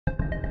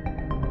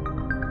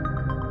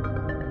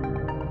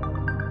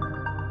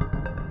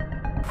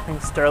I'm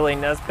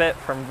Sterling Nesbitt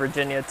from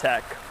Virginia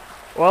Tech.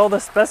 Well, the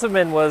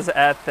specimen was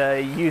at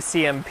the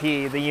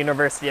UCMP, the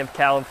University of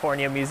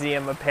California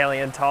Museum of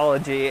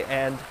Paleontology,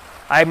 and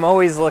I'm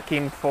always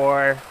looking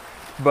for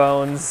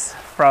bones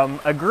from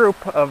a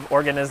group of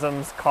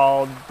organisms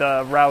called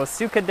the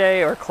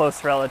Rauisuchidae, or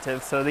close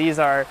relatives. So these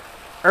are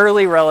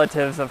early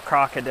relatives of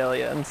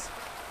crocodilians.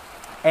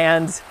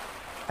 And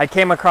I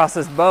came across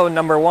this bone.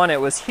 Number one,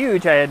 it was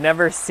huge. I had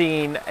never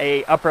seen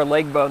an upper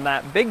leg bone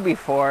that big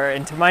before,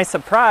 and to my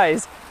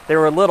surprise, there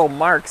were little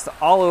marks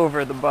all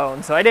over the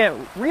bone. So I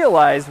didn't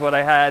realize what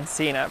I had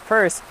seen at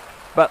first,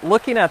 but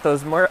looking at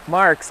those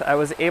marks, I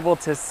was able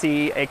to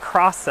see a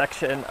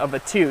cross-section of a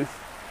tooth.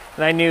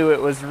 And I knew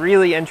it was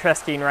really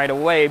interesting right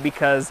away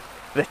because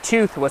the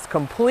tooth was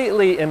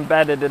completely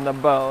embedded in the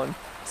bone.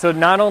 So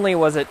not only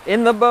was it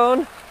in the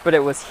bone, but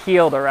it was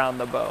healed around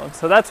the bone.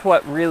 So that's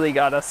what really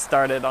got us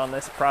started on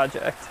this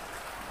project.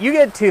 You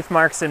get tooth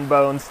marks in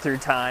bones through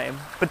time,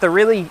 but the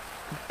really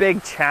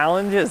big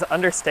challenge is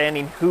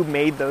understanding who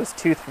made those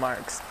tooth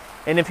marks.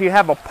 And if you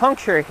have a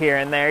puncture here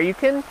and there, you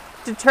can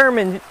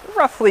determine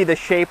roughly the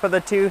shape of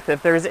the tooth.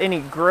 If there's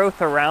any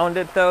growth around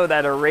it though,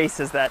 that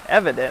erases that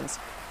evidence.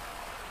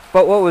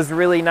 But what was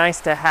really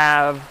nice to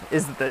have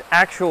is the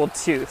actual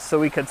tooth, so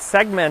we could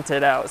segment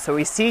it out. So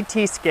we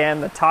CT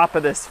scan the top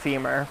of this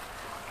femur,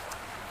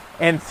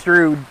 and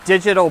through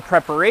digital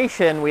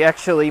preparation, we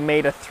actually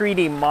made a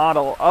 3D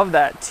model of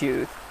that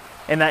tooth.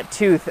 And that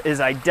tooth is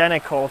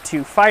identical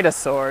to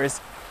Phytosaurs,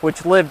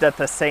 which lived at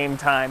the same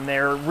time.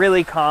 They're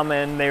really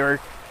common. They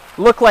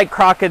look like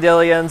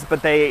crocodilians,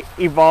 but they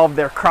evolved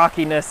their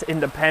crockiness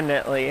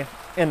independently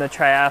in the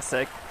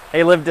Triassic.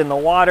 They lived in the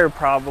water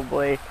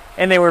probably,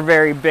 and they were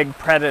very big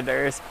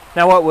predators.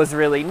 Now what was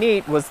really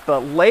neat was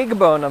the leg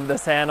bone of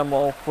this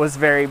animal was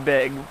very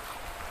big.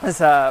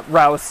 It's a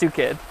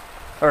Rauisuchid,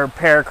 or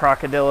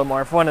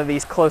Paracrocodilomorph, one of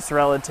these close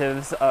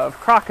relatives of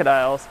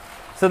crocodiles.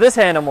 So this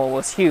animal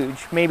was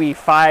huge, maybe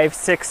 5,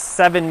 6,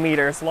 7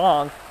 meters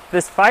long.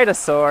 This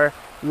Phytosaur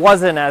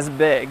wasn't as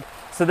big.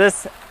 So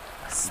this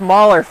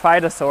smaller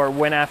Phytosaur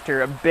went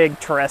after a big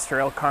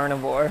terrestrial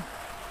carnivore.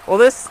 Well,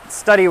 this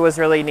study was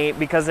really neat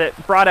because it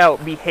brought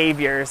out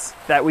behaviors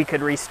that we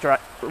could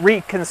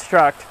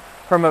reconstruct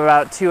from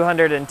about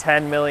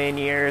 210 million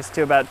years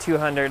to about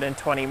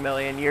 220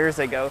 million years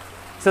ago.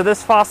 So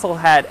this fossil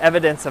had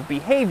evidence of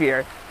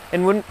behavior,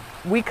 and when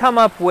we come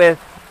up with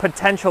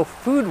potential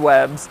food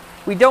webs,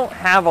 we don't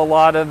have a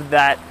lot of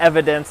that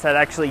evidence that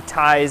actually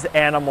ties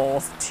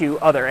animals to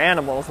other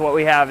animals. What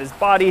we have is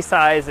body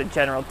size and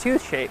general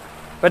tooth shape.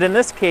 But in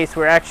this case,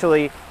 we're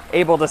actually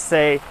able to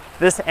say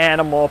this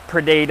animal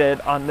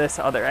predated on this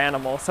other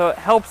animal. So it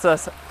helps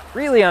us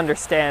really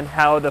understand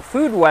how the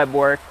food web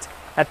worked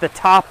at the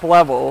top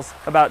levels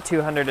about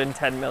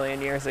 210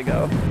 million years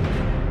ago.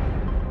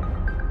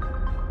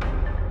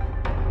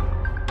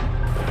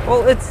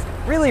 Well, it's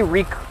really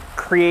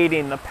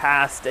recreating the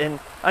past and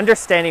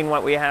understanding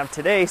what we have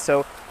today.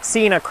 So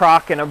seeing a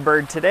croc and a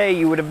bird today,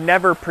 you would have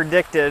never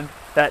predicted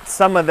that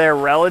some of their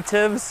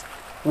relatives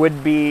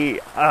would be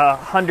a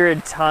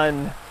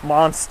 100-ton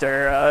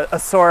monster, a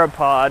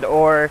sauropod,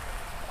 or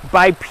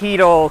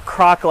bipedal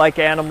croc-like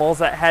animals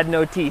that had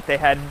no teeth, they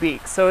had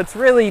beaks. So it's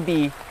really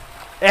the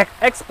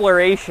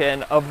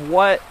exploration of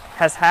what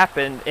has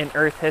happened in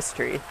Earth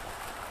history.